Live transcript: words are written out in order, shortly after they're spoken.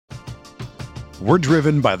We're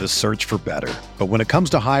driven by the search for better. But when it comes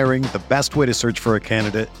to hiring, the best way to search for a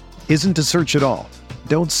candidate isn't to search at all.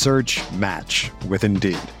 Don't search, match with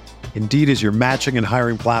Indeed. Indeed is your matching and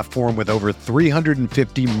hiring platform with over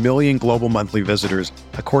 350 million global monthly visitors,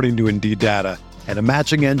 according to Indeed data, and a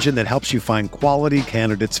matching engine that helps you find quality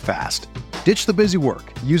candidates fast. Ditch the busy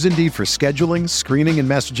work. Use Indeed for scheduling, screening, and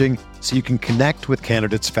messaging so you can connect with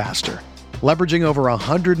candidates faster. Leveraging over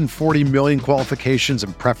 140 million qualifications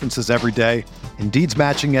and preferences every day, Indeed's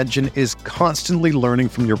matching engine is constantly learning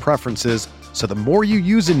from your preferences, so the more you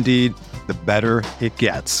use Indeed, the better it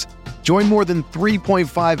gets. Join more than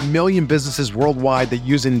 3.5 million businesses worldwide that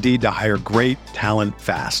use Indeed to hire great talent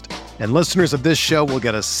fast. And listeners of this show will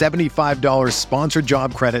get a $75 sponsored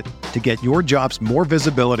job credit to get your jobs more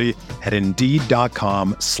visibility at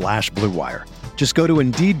Indeed.com/Blue Wire. Just go to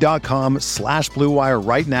Indeed.com/Blue Wire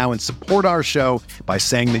right now and support our show by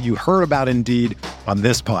saying that you heard about Indeed on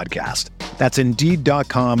this podcast. That's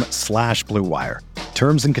Indeed.com/Blue Wire.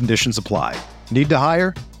 Terms and conditions apply. Need to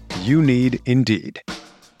hire? You need Indeed.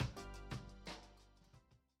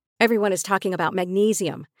 Everyone is talking about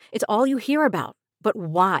magnesium. It's all you hear about. But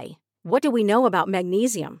why? What do we know about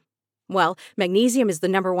magnesium? Well, magnesium is the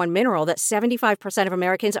number one mineral that 75% of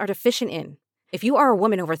Americans are deficient in. If you are a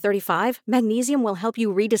woman over 35, magnesium will help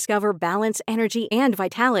you rediscover balance, energy, and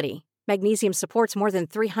vitality. Magnesium supports more than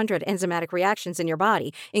 300 enzymatic reactions in your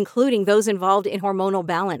body, including those involved in hormonal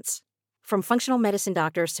balance. From functional medicine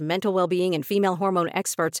doctors to mental well-being and female hormone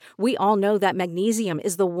experts, we all know that magnesium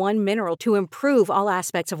is the one mineral to improve all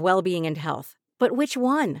aspects of well-being and health. But which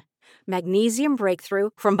one? Magnesium Breakthrough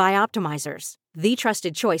from Bioptimizers, the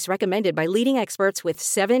trusted choice recommended by leading experts with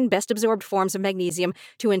 7 best-absorbed forms of magnesium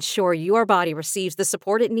to ensure your body receives the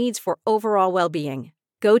support it needs for overall well-being.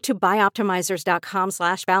 Go to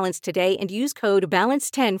bioptimizers.com/balance today and use code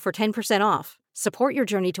BALANCE10 for 10% off. Support your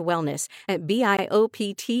journey to wellness at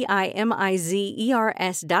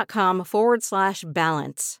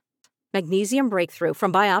bioptimizers.com/balance. Magnesium Breakthrough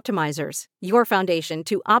from Bioptimizers, your foundation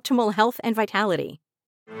to optimal health and vitality.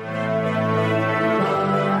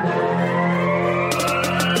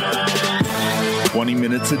 20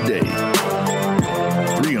 minutes a day,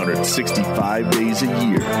 365 days a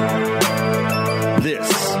year. This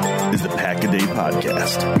is the Pack-A-Day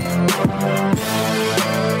Podcast.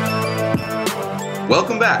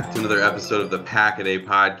 Welcome back to another episode of the Pack-A-Day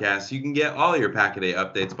Podcast. You can get all your Pack-A-Day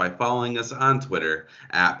updates by following us on Twitter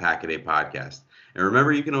at Pack-A-Day Podcast. And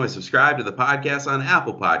remember, you can always subscribe to the podcast on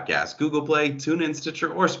Apple Podcasts, Google Play, TuneIn,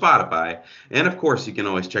 Stitcher, or Spotify. And of course, you can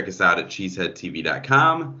always check us out at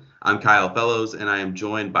cheeseheadtv.com. I'm Kyle Fellows, and I am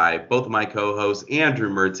joined by both of my co-hosts, Andrew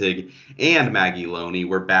Mertig and Maggie Loney.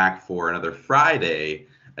 We're back for another Friday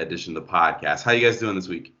edition of the podcast. How you guys doing this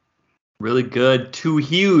week? Really good. 2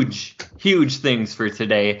 huge things for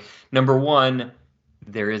today. Number one,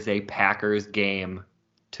 there is a Packers game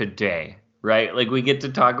today, right? Like, we get to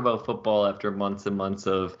talk about football after months and months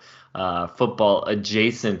of football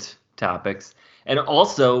adjacent topics. And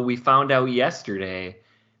also, we found out yesterday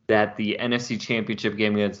that the NFC Championship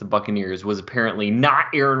game against the Buccaneers was apparently not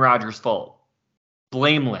Aaron Rodgers' fault.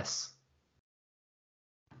 Blameless.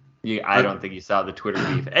 I don't think you saw the Twitter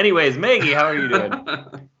beef. Anyways, Maggie, how are you doing?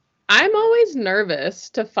 I'm always nervous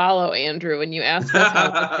to follow Andrew when you ask us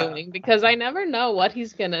how we're doing because I never know what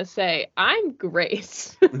he's going to say. I'm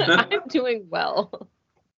great. I'm doing well.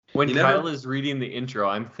 When Kyle is reading the intro,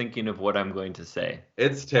 I'm thinking of what I'm going to say.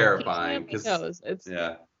 It's terrifying.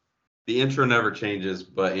 Yeah. The intro never changes,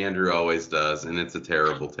 but Andrew always does, and it's a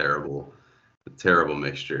terrible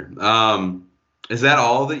mixture. Is that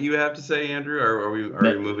all that you have to say, Andrew? Or are we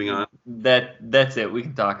moving on? That's it. We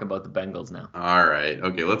can talk about the Bengals now. All right.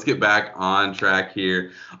 Okay, let's get back on track here.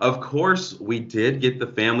 Of course, we did get the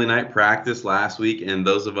family night practice last week, and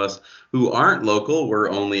those of us who aren't local were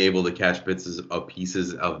only able to catch pieces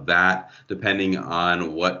of that, depending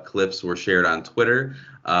on what clips were shared on Twitter.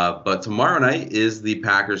 But tomorrow night is the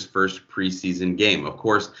Packers' first preseason game. Of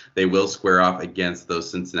course, they will square off against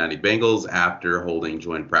those Cincinnati Bengals after holding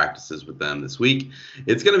joint practices with them this week.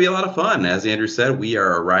 It's going to be a lot of fun. As Andrew said, we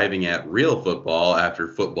are arriving at real football after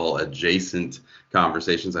football-adjacent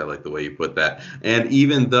conversations. I like the way you put that. And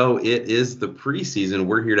even though it is the preseason,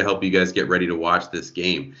 we're here to help you guys get ready to watch this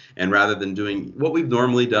game. And rather than doing what we've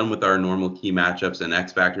normally done with our normal key matchups and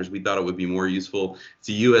X factors, we thought it would be more useful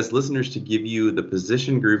to you as listeners to give you the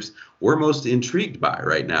position groups we're most intrigued by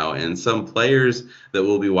right now and some players that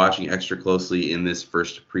we'll be watching extra closely in this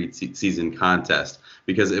first preseason contest.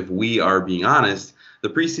 Because if we are being honest, the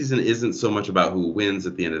preseason isn't so much about who wins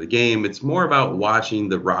at the end of the game. It's more about watching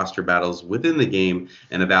the roster battles within the game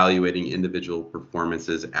and evaluating individual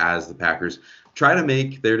performances as the Packers try to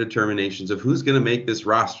make their determinations of who's going to make this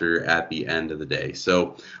roster at the end of the day.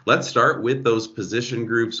 So let's start with those position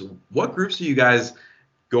groups. What groups are you guys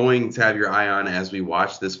going to have your eye on as we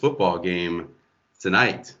watch this football game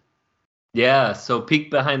tonight? Yeah, so peek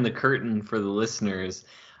behind the curtain for the listeners.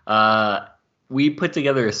 We put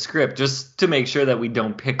together a script just to make sure that we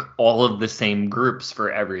don't pick all of the same groups for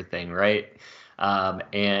everything, right?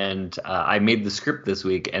 And I made the script this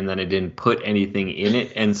week, and then I didn't put anything in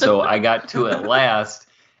it. And so I got to it last,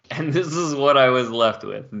 and this is what I was left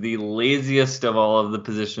with. The laziest of all of the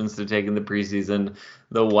positions to take in the preseason,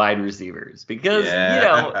 the wide receivers. Because,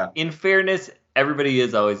 in fairness, everybody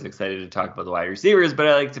is always excited to talk about the wide receivers, but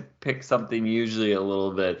I like to pick something usually a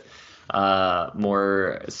little bit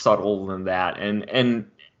more subtle than that. And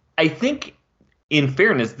I think, in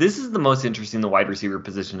fairness, this is the most interesting the wide receiver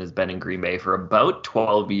position has been in Green Bay for about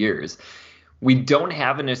 12 years. We don't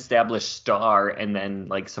have an established star and then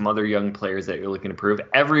like some other young players that you're looking to prove.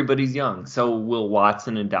 Everybody's young. So will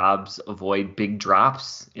Watson and Dobbs avoid big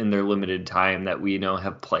drops in their limited time that we know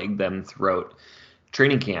have plagued them throughout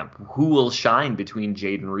training camp? Who will shine between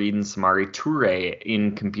Jaden Reed and Samari Toure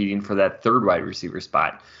in competing for that third wide receiver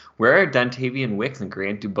spot? Where are Dontavian Wicks and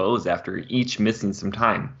Grant Dubose after each missing some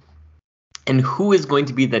time? And who is going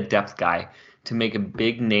to be the depth guy to make a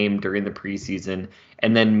big name during the preseason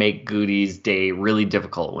and then make Goody's day really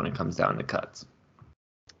difficult when it comes down to cuts?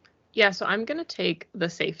 Yeah, so I'm going to take the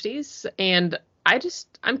safeties, and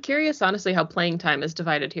I'm curious, honestly, how playing time is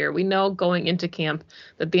divided here. We know going into camp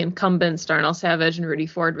that the incumbents, Darnell Savage and Rudy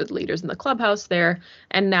Ford, were the leaders in the clubhouse there,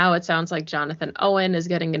 and now it sounds like Jonathan Owen is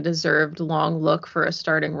getting a deserved long look for a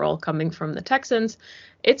starting role coming from the Texans.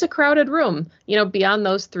 It's a crowded room. Beyond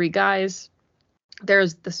those three guys,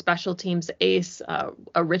 there's the special teams ace,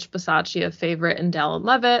 a Rich Bisaccia favorite in Dallin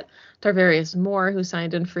Levitt, Tarvarius Moore, who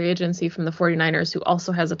signed in free agency from the 49ers, who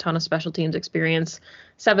also has a ton of special teams experience,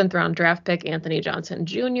 7th-round draft pick Anthony Johnson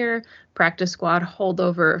Jr., practice squad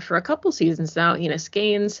holdover for a couple seasons now, Enos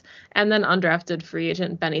Gaines, and then undrafted free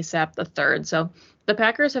agent Benny Sapp III. So the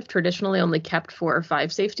Packers have traditionally only kept 4 or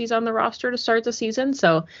 5 safeties on the roster to start the season.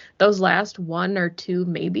 So those last 1 or 2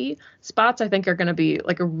 maybe spots I think are going to be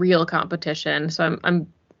like a real competition. So I'm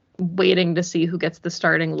waiting to see who gets the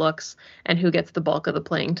starting looks and who gets the bulk of the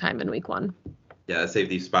playing time in week 1. Yeah, the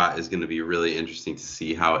safety spot is going to be really interesting to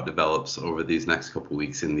see how it develops over these next couple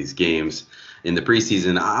weeks in these games in the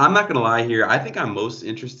preseason. I'm not going to lie here. I think I'm most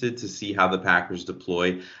interested to see how the Packers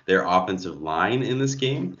deploy their offensive line in this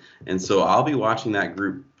game. And so I'll be watching that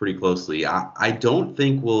group pretty closely. I don't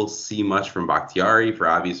think we'll see much from Bakhtiari for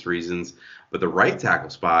obvious reasons, but the right tackle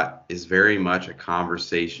spot is very much a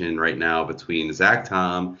conversation right now between Zach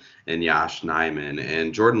Tom and Yosh Nijman.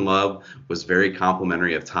 And Jordan Love was very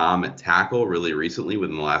complimentary of Tom at tackle really recently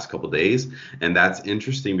within the last couple days. And that's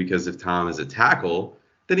interesting because if Tom is a tackle,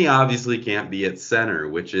 then he obviously can't be at center,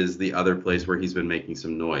 which is the other place where he's been making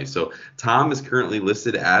some noise. So Tom is currently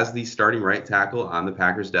listed as the starting right tackle on the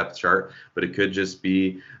Packers depth chart, but it could just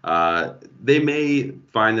be they may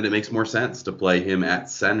find that it makes more sense to play him at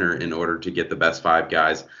center in order to get the best 5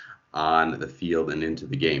 guys on the field and into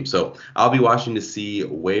the game. So I'll be watching to see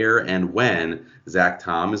where and when Zach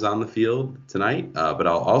Tom is on the field tonight, but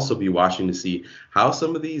I'll also be watching to see how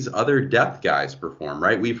some of these other depth guys perform,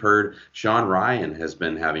 right? We've heard Sean Ryan has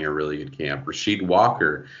been having a really good camp. Rasheed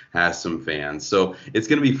Walker has some fans. So it's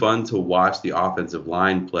going to be fun to watch the offensive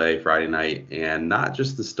line play Friday night and not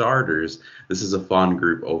just the starters. This is a fun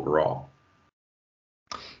group overall.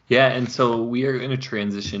 Yeah, and so we are going to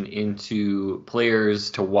transition into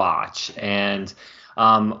players to watch. And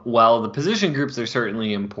while the position groups are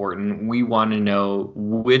certainly important, we want to know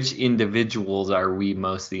which individuals are we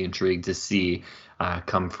mostly intrigued to see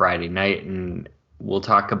come Friday night. And we'll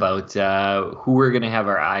talk about who we're going to have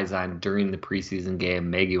our eyes on during the preseason game.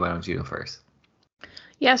 Maggie, why don't you go first?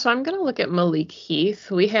 Yeah, so I'm going to look at Malik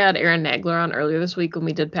Heath. We had Aaron Nagler on earlier this week when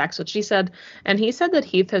we did Pack's What She Said, and he said that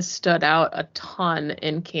Heath has stood out a ton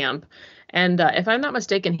in camp. And if I'm not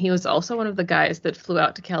mistaken, he was also one of the guys that flew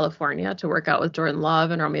out to California to work out with Jordan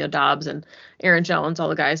Love and Romeo Doubs and Aaron Jones, all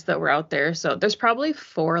the guys that were out there. So there's probably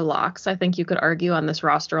 4 locks, I think you could argue, on this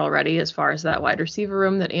roster already as far as that wide receiver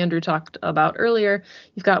room that Andrew talked about earlier.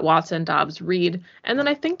 You've got Watson, Doubs, Reed. And then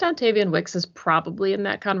I think Dontavian Wicks is probably in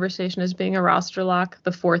that conversation as being a roster lock,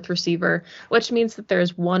 the 4th receiver, which means that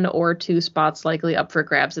there's 1 or 2 spots likely up for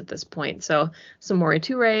grabs at this point. So Samori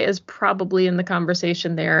Toure is probably in the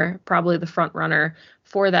conversation there, probably the front runner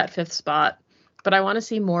for that 5th spot. But I want to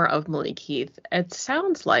see more of Malik Heath. It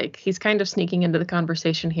sounds like he's kind of sneaking into the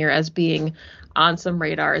conversation here as being on some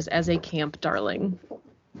radars as a camp darling.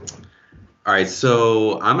 All All right,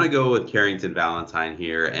 so I'm going to go with Carrington Valentine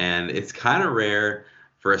here, and it's kind of rare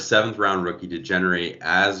for a seventh-round rookie to generate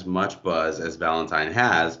as much buzz as Valentine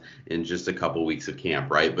has in just a couple weeks of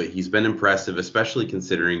camp, right? But he's been impressive, especially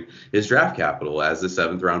considering his draft capital as the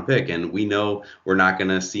seventh-round pick, and we know we're not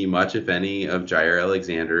going to see much, if any, of Jair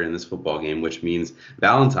Alexander in this football game, which means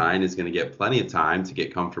Valentine is going to get plenty of time to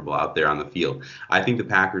get comfortable out there on the field. I think the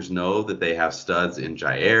Packers know that they have studs in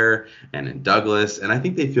Jair and in Douglas, and I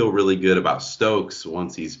think they feel really good about Stokes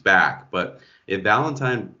once he's back. But if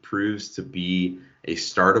Valentine proves to be a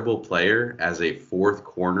startable player as a fourth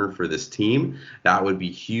corner for this team, that would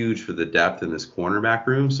be huge for the depth in this cornerback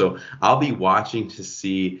room. So I'll be watching to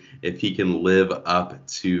see if he can live up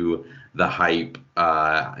to the hype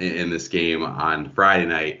in this game on Friday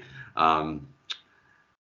night.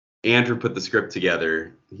 Andrew put the script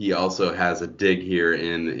together. He also has a dig here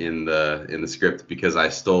in the script because I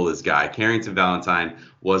stole his guy. Carrington Valentine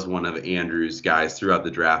was one of Andrew's guys throughout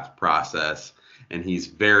the draft process, and he's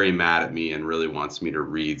very mad at me and really wants me to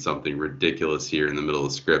read something ridiculous here in the middle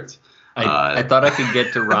of the script. I thought I could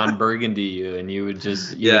get to Ron Burgundy you, and you would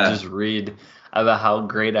just read about how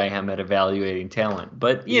great I am at evaluating talent.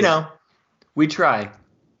 But we try.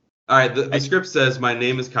 All right, the script says, "My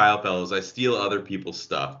name is Kyle Fellows. I steal other people's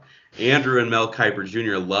stuff. Andrew and Mel Kiper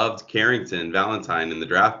Jr. loved Carrington Valentine in the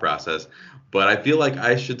draft process, but I feel like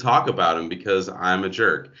I should talk about him because I'm a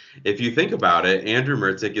jerk. If you think about it, Andrew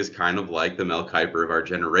Mertick is kind of like the Mel Kiper of our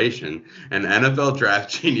generation, an NFL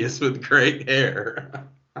draft genius with great hair."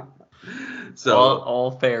 So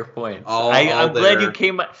all fair points. I'm glad you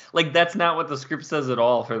came. Like, that's not what the script says at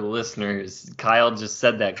all for the listeners. Kyle just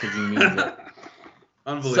said that because he means it.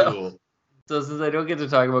 Unbelievable. So since I don't get to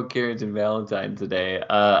talk about Carrington Valentine today,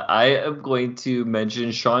 I am going to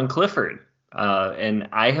mention Sean Clifford. And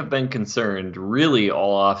I have been concerned really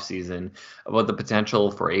all offseason about the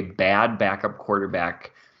potential for a bad backup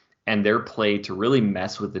quarterback and their play to really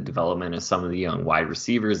mess with the development of some of the young wide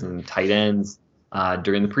receivers and tight ends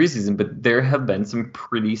during the preseason. But there have been some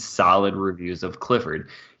pretty solid reviews of Clifford.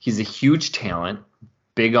 He's a huge talent,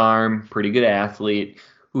 big arm, pretty good athlete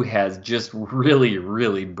who has just really,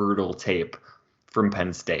 really brutal tape from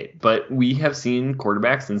Penn State. But we have seen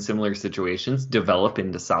quarterbacks in similar situations develop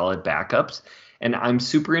into solid backups, and I'm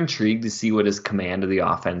super intrigued to see what his command of the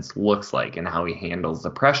offense looks like and how he handles the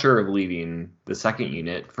pressure of leading the second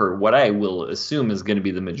unit for what I will assume is going to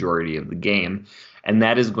be the majority of the game, and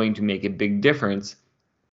that is going to make a big difference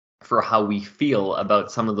for how we feel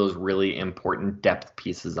about some of those really important depth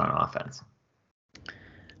pieces on offense.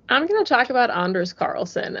 I'm going to talk about Anders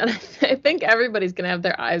Carlson, and I think everybody's going to have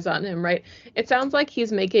their eyes on him, right? It sounds like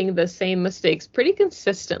he's making the same mistakes pretty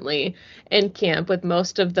consistently in camp, with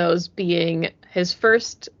most of those being his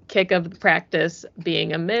first kick of the practice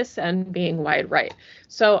being a miss and being wide right.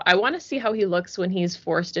 So I want to see how he looks when he's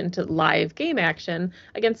forced into live game action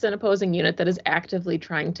against an opposing unit that is actively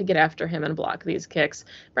trying to get after him and block these kicks.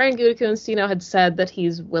 Brian Gutekunst, had said that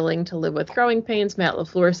he's willing to live with growing pains. Matt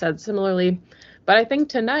LaFleur said similarly. But I think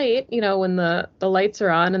tonight, when the lights are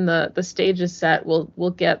on and the stage is set, we'll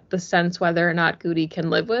get the sense whether or not Goody can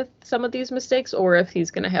live with some of these mistakes, or if he's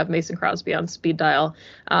going to have Mason Crosby on speed dial,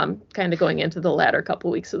 kind of going into the latter couple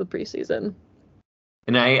weeks of the preseason.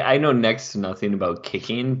 And I know next to nothing about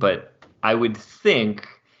kicking, but I would think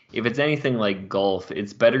if it's anything like golf,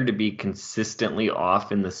 it's better to be consistently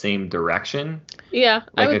off in the same direction. Yeah,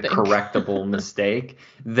 like I would think. Correctable mistake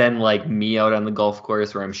than like me out on the golf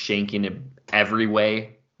course where I'm shanking it every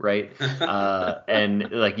way, right?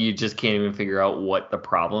 And like you just can't even figure out what the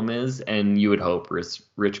problem is. And you would hope Rich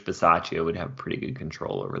Bisaccia would have pretty good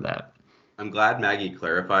control over that. I'm glad Maggie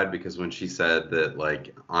clarified, because when she said that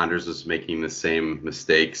like Anders was making the same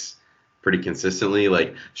mistakes pretty consistently,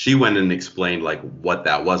 like she went and explained like what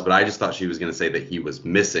that was, but I just thought she was going to say that he was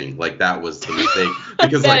missing, like that was the mistake,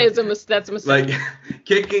 because that's a mistake. Like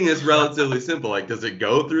kicking is relatively simple, like does it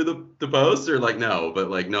go through the post or like no,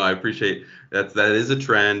 but like no, I appreciate that is a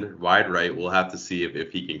trend, wide right. We'll have to see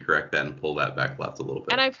if he can correct that and pull that back left a little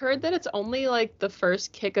bit. And I've heard that it's only like the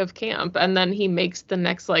first kick of camp, and then he makes the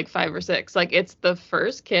next like 5 or 6, like it's the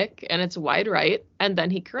first kick and it's wide right, and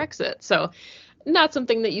then he corrects it. So not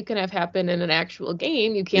something that you can have happen in an actual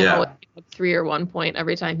game. You can't always get 3 or 1 point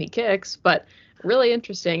every time he kicks, but really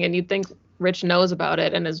interesting. And you'd think Rich knows about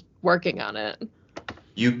it and is working on it.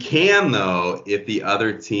 You can, though, if the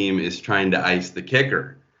other team is trying to ice the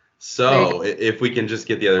kicker. So if we can just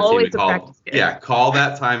get the other team to call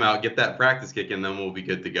that timeout, get that practice kick, and then we'll be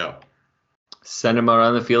good to go. Send him out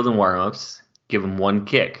on the field in warm-ups. Give him 1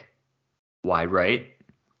 kick. Wide right.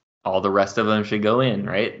 All the rest of them should go in,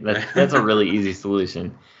 right? That's a really easy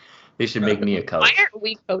solution. They should make me a coach. Why aren't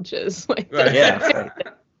we coaches? Like, Right. Yeah.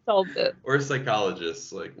 solved it. Or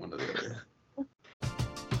psychologists, like one or the other.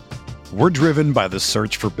 We're driven by the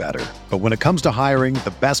search for better. But when it comes to hiring,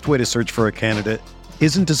 the best way to search for a candidate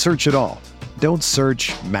isn't to search at all. Don't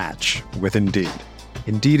search, match with Indeed.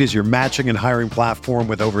 Indeed is your matching and hiring platform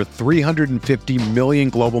with over 350 million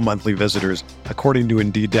global monthly visitors, according to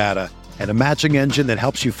Indeed data, and a matching engine that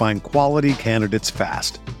helps you find quality candidates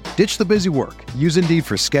fast. Ditch the busy work. Use Indeed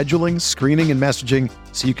for scheduling, screening, and messaging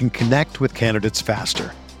so you can connect with candidates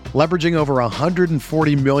faster. Leveraging over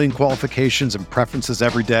 140 million qualifications and preferences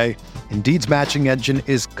every day, Indeed's matching engine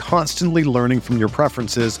is constantly learning from your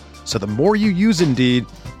preferences, so the more you use Indeed,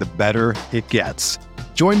 the better it gets.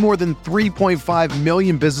 Join more than 3.5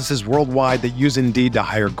 million businesses worldwide that use Indeed to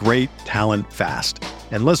hire great talent fast.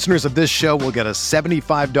 And listeners of this show will get a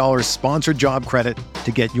 $75 sponsored job credit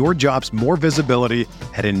to get your jobs more visibility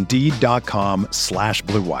at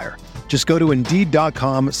Indeed.com/Blue Wire. Just go to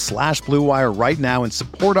Indeed.com/Blue Wire right now and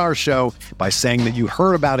support our show by saying that you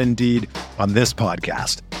heard about Indeed on this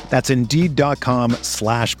podcast. That's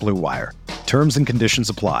Indeed.com/Blue Wire. Terms and conditions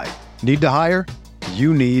apply. Need to hire?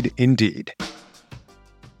 You need Indeed.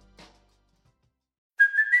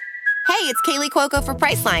 Hey, it's Kaylee Cuoco for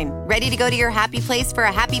Priceline. Ready to go to your happy place for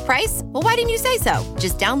a happy price? Well, why didn't you say so?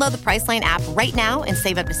 Just download the Priceline app right now and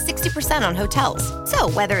save up to 60% on hotels.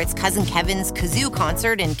 So whether it's Cousin Kevin's Kazoo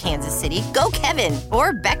Concert in Kansas City, go Kevin,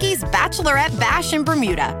 or Becky's Bachelorette Bash in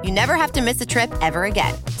Bermuda, you never have to miss a trip ever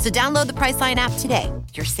again. So download the Priceline app today.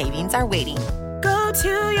 Your savings are waiting. Go to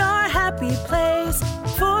your happy place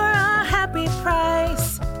for a happy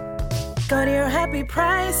price. Go to your happy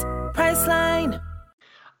price, Priceline.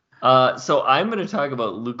 So I'm going to talk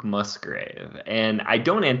about Luke Musgrave, and I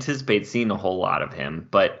don't anticipate seeing a whole lot of him,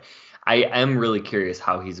 but I am really curious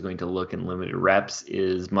how he's going to look in limited reps.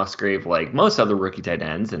 Is Musgrave like most other rookie tight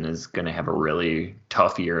ends and is going to have a really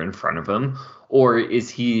tough year in front of him? Or is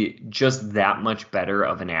he just that much better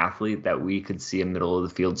of an athlete that we could see a middle of the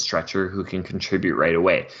field stretcher who can contribute right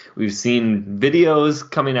away? We've seen videos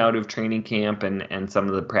coming out of training camp and some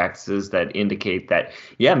of the practices that indicate that,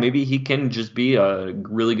 yeah, maybe he can just be a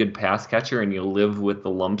really good pass catcher and you'll live with the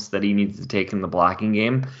lumps that he needs to take in the blocking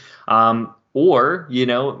game. Or,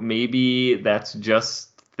 maybe that's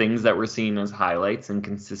just things that we're seeing as highlights, and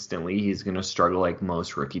consistently he's going to struggle like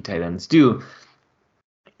most rookie tight ends do.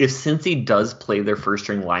 If Cincy does play their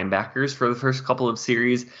first-string linebackers for the first couple of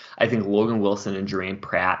series, I think Logan Wilson and Jermaine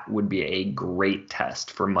Pratt would be a great test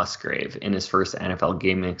for Musgrave in his first NFL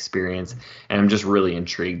gaming experience, and I'm just really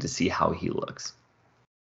intrigued to see how he looks.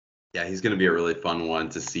 Yeah, he's going to be a really fun one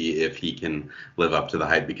to see if he can live up to the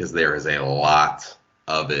hype, because there is a lot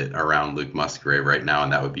of it around Luke Musgrave right now,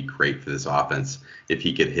 and that would be great for this offense if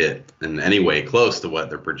he could hit in any way close to what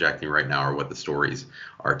they're projecting right now or what the stories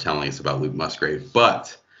are telling us about Luke Musgrave.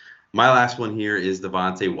 But my last one here is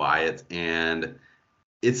Devontae Wyatt, and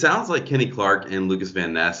it sounds like Kenny Clark and Lucas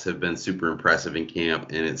Van Ness have been super impressive in camp,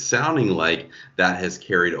 and it's sounding like that has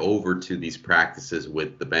carried over to these practices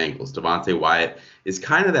with the Bengals. Devontae Wyatt is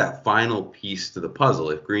kind of that final piece to the puzzle.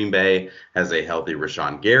 If Green Bay has a healthy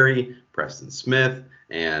Rashawn Gary, Preston Smith,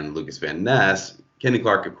 and Lucas Van Ness, Kenny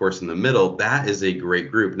Clark, of course, in the middle, that is a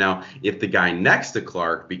great group. Now, if the guy next to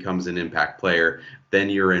Clark becomes an impact player, then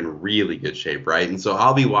you're in really good shape, right? And so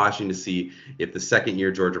I'll be watching to see if the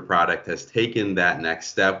second-year Georgia product has taken that next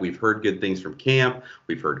step. We've heard good things from camp.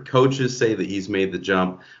 We've heard coaches say that he's made the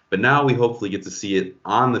jump. But now we hopefully get to see it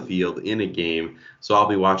on the field in a game. So I'll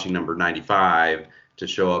be watching number 95 to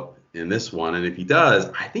show up in this one. And if he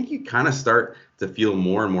does, I think you kind of start to feel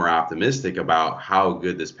more and more optimistic about how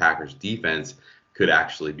good this Packers defense could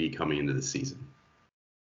actually be coming into the season.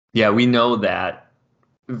 Yeah, we know that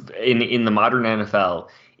in the modern NFL,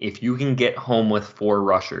 if you can get home with 4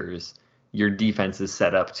 rushers, your defense is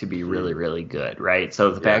set up to be really, really good, right? So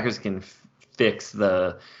if the Packers can fix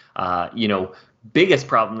the, biggest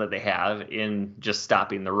problem that they have in just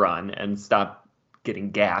stopping the run and stop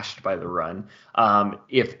getting gashed by the run.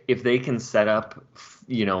 If they can set up,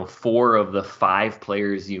 4 of the 5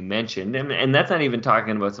 players you mentioned, and that's not even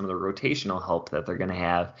talking about some of the rotational help that they're going to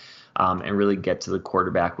have, and really get to the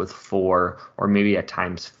quarterback with 4 or maybe at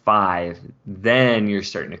times 5, then you're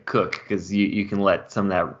starting to cook, because you can let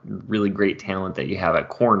some of that really great talent that you have at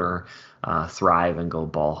corner thrive and go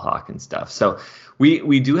ball hawk and stuff. So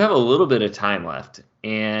we do have a little bit of time left,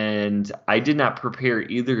 and I did not prepare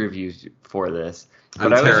either of you for this.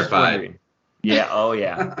 But I'm terrified. Yeah, oh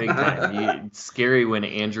yeah, big time. It's scary when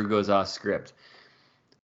Andrew goes off script.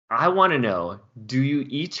 I want to know, do you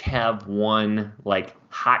each have one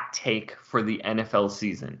hot take for the NFL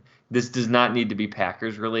season? This does not need to be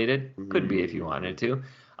Packers related. Could be if you wanted to.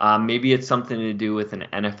 Maybe it's something to do with an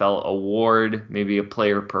NFL award, maybe a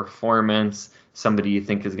player performance, somebody you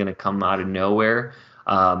think is going to come out of nowhere.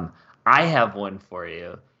 I have one for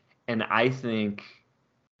you, and I think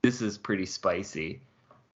this is pretty spicy.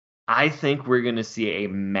 I think we're going to see a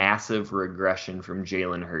massive regression from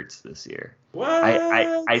Jalen Hurts this year. What?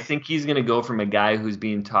 I think he's going to go from a guy who's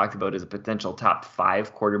being talked about as a potential top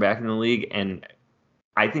 5 quarterback in the league, and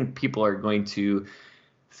I think people are going to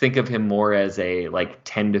think of him more as a like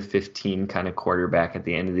 10 to 15 kind of quarterback at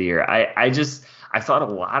the end of the year. I thought a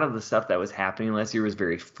lot of the stuff that was happening last year was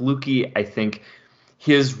very fluky. I think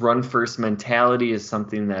his run-first mentality is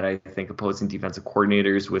something that I think opposing defensive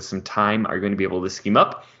coordinators with some time are going to be able to scheme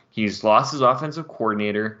up. He's lost his offensive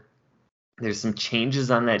coordinator. There's some changes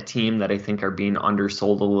on that team that I think are being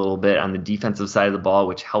undersold a little bit on the defensive side of the ball,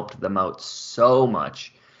 which helped them out so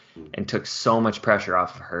much and took so much pressure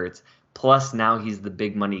off of Hurts. Plus, now he's the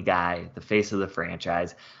big money guy, the face of the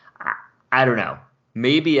franchise. I don't know.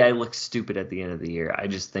 Maybe I look stupid at the end of the year. I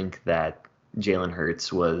just think that Jalen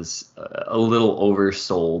Hurts was a little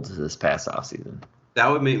oversold this past offseason. That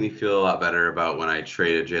would make me feel a lot better about when I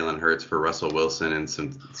traded Jalen Hurts for Russell Wilson in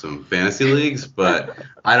some fantasy leagues, but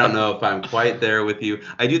I don't know if I'm quite there with you.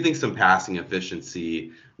 I do think some passing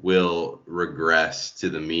efficiency will regress to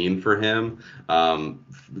the mean for him,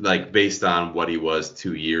 like based on what he was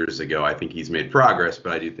 2 years ago. I think he's made progress,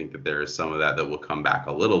 but I do think that there is some of that will come back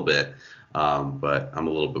a little bit. But I'm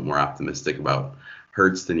a little bit more optimistic about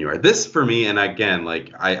Hurts than you are. This for me, and again,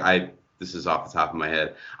 like I this is off the top of my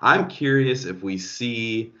head, I'm curious if we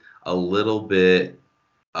see a little bit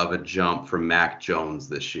of a jump from Mac Jones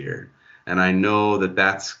this year. And I know that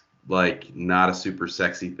that's like not a super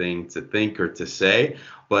sexy thing to think or to say,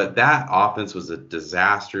 but that offense was a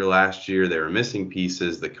disaster last year. They were missing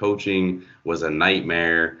pieces. The coaching was a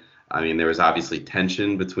nightmare. I mean, there was obviously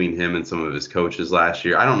tension between him and some of his coaches last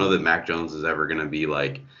year. I don't know that Mac Jones is ever going to be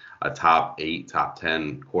like a top 8, top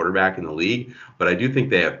 10 quarterback in the league, but I do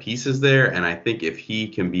think they have pieces there, and I think if he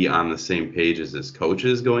can be on the same page as his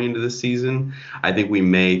coaches going into this season, I think we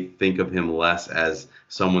may think of him less as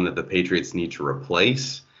someone that the Patriots need to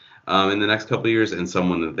replace in the next couple of years and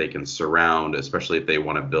someone that they can surround, especially if they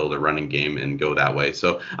want to build a running game and go that way.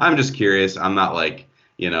 So I'm just curious. I'm not like,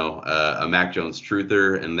 a Mac Jones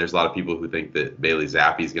truther, and there's a lot of people who think that Bailey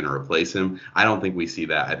Zappi is going to replace him. I don't think we see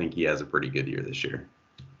that. I think he has a pretty good year this year.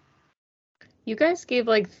 You guys gave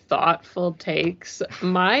like thoughtful takes.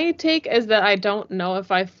 My take is that I don't know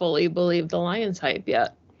if I fully believe the Lions hype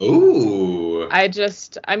yet. Ooh. I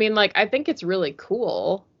think it's really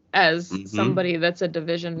cool as somebody that's a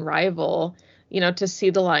division rival, to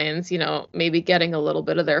see the Lions, maybe getting a little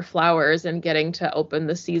bit of their flowers and getting to open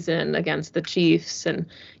the season against the Chiefs. And,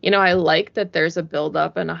 I like that there's a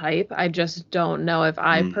buildup and a hype. I just don't know if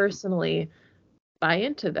I personally buy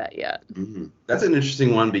into that yet. That's an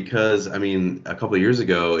interesting one because, I mean, a couple of years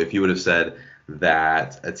ago, if you would have said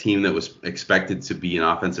that a team that was expected to be an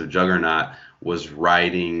offensive juggernaut was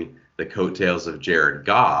riding the coattails of Jared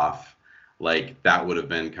Goff, like that would have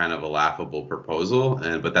been kind of a laughable proposal.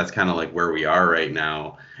 But that's kind of like where we are right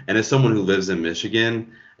now. And as someone who lives in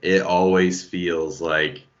Michigan, it always feels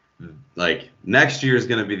like next year is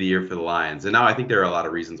going to be the year for the Lions. And now I think there are a lot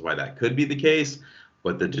of reasons why that could be the case,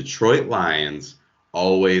 but the Detroit Lions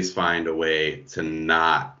always find a way to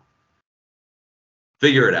not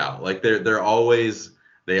figure it out. Like they always,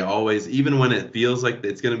 even when it feels like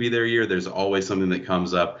it's going to be their year, there's always something that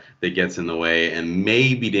comes up that gets in the way. And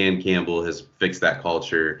maybe Dan Campbell has fixed that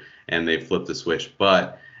culture and they've flipped the switch.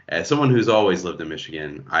 But as someone who's always lived in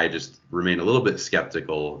Michigan, I just remain a little bit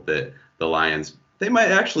skeptical that the Lions, they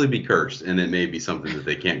might actually be cursed and it may be something that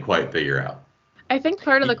they can't quite figure out. I think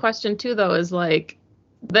part of the question too, though, is like,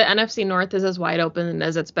 the NFC North is as wide open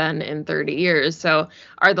as it's been in 30 years. So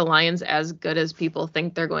are the Lions as good as people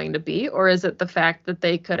think they're going to be? Or is it the fact that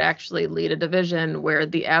they could actually lead a division where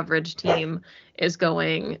the average team is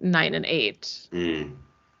going 9-8?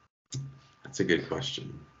 That's a good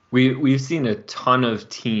question. We've seen a ton of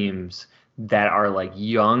teams that are like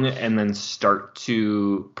young and then start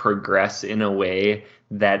to progress in a way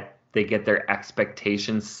that they get their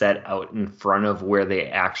expectations set out in front of where they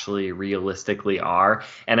actually realistically are.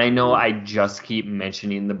 And I know I just keep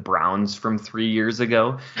mentioning the Browns from 3 years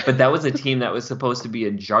ago, but that was a team that was supposed to be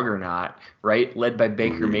a juggernaut, right? Led by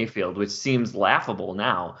Baker Mayfield, which seems laughable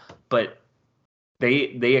now, but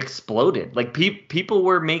they exploded. Like people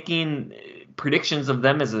were making predictions of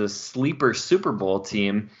them as a sleeper Super Bowl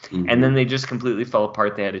team, and then they just completely fell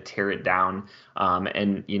apart. They had to tear it down,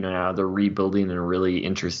 and now they're rebuilding in a really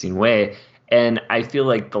interesting way. And I feel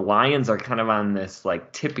like the Lions are kind of on this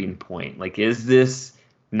like tipping point. Like, is this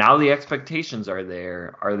now the expectations are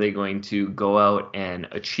there. Are they going to go out and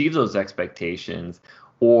achieve those expectations,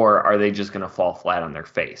 or are they just going to fall flat on their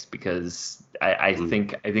face? Because I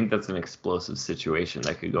think that's an explosive situation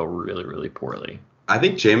that could go really, really poorly. I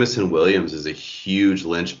think Jameson Williams is a huge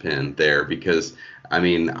linchpin there because, I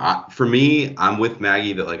mean, for me, I'm with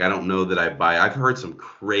Maggie that, like, I don't know that I buy. I've heard some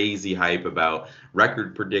crazy hype about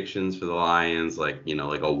record predictions for the Lions, like, you know,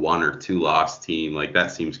 like a 1 or 2 loss team. Like,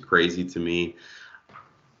 that seems crazy to me.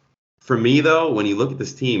 For me, though, when you look at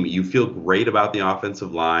this team, you feel great about the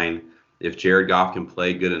offensive line. If Jared Goff can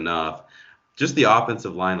play good enough, just the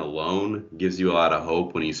offensive line alone gives you a lot of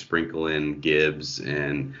hope when you sprinkle in Gibbs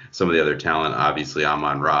and some of the other talent, obviously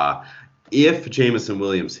Amon-Ra. If Jameson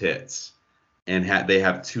Williams hits and they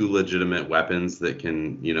have 2 legitimate weapons that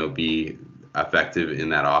can, you know, be effective in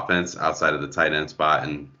that offense outside of the tight end spot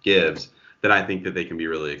and Gibbs, then I think that they can be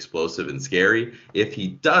really explosive and scary. If he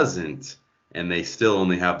doesn't, and they still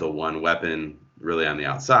only have the one weapon really on the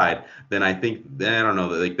outside, then I think, I don't know,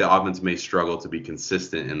 like the offense may struggle to be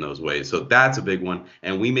consistent in those ways. So that's a big one.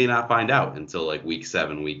 And we may not find out until like week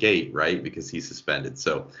 7, week 8, right? Because he's suspended.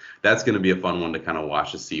 So that's going to be a fun one to kind of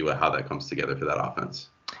watch to see how that comes together for that offense.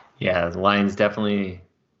 Yeah, the Lions definitely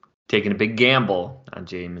taking a big gamble on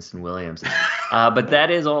Jameson Williams. But that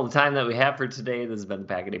is all the time that we have for today. This has been the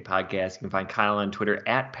Pack a Day Podcast. You can find Kyle on Twitter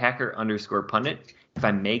at Packer_pundit. You can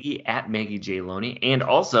find Maggie at Maggie J. Loney. And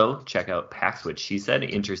also check out Pack's What She Said.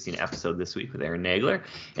 Interesting episode this week with Aaron Nagler.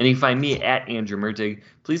 And you can find me at Andrew Mertig.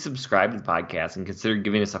 Please subscribe to the podcast and consider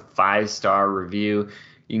giving us a 5-star review.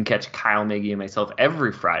 You can catch Kyle, Maggie, and myself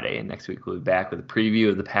every Friday. And next week we'll be back with a preview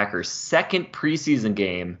of the Packers' second preseason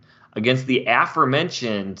game against the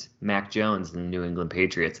aforementioned Mac Jones and the New England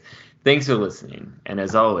Patriots. Thanks for listening. And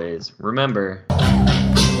as always, remember...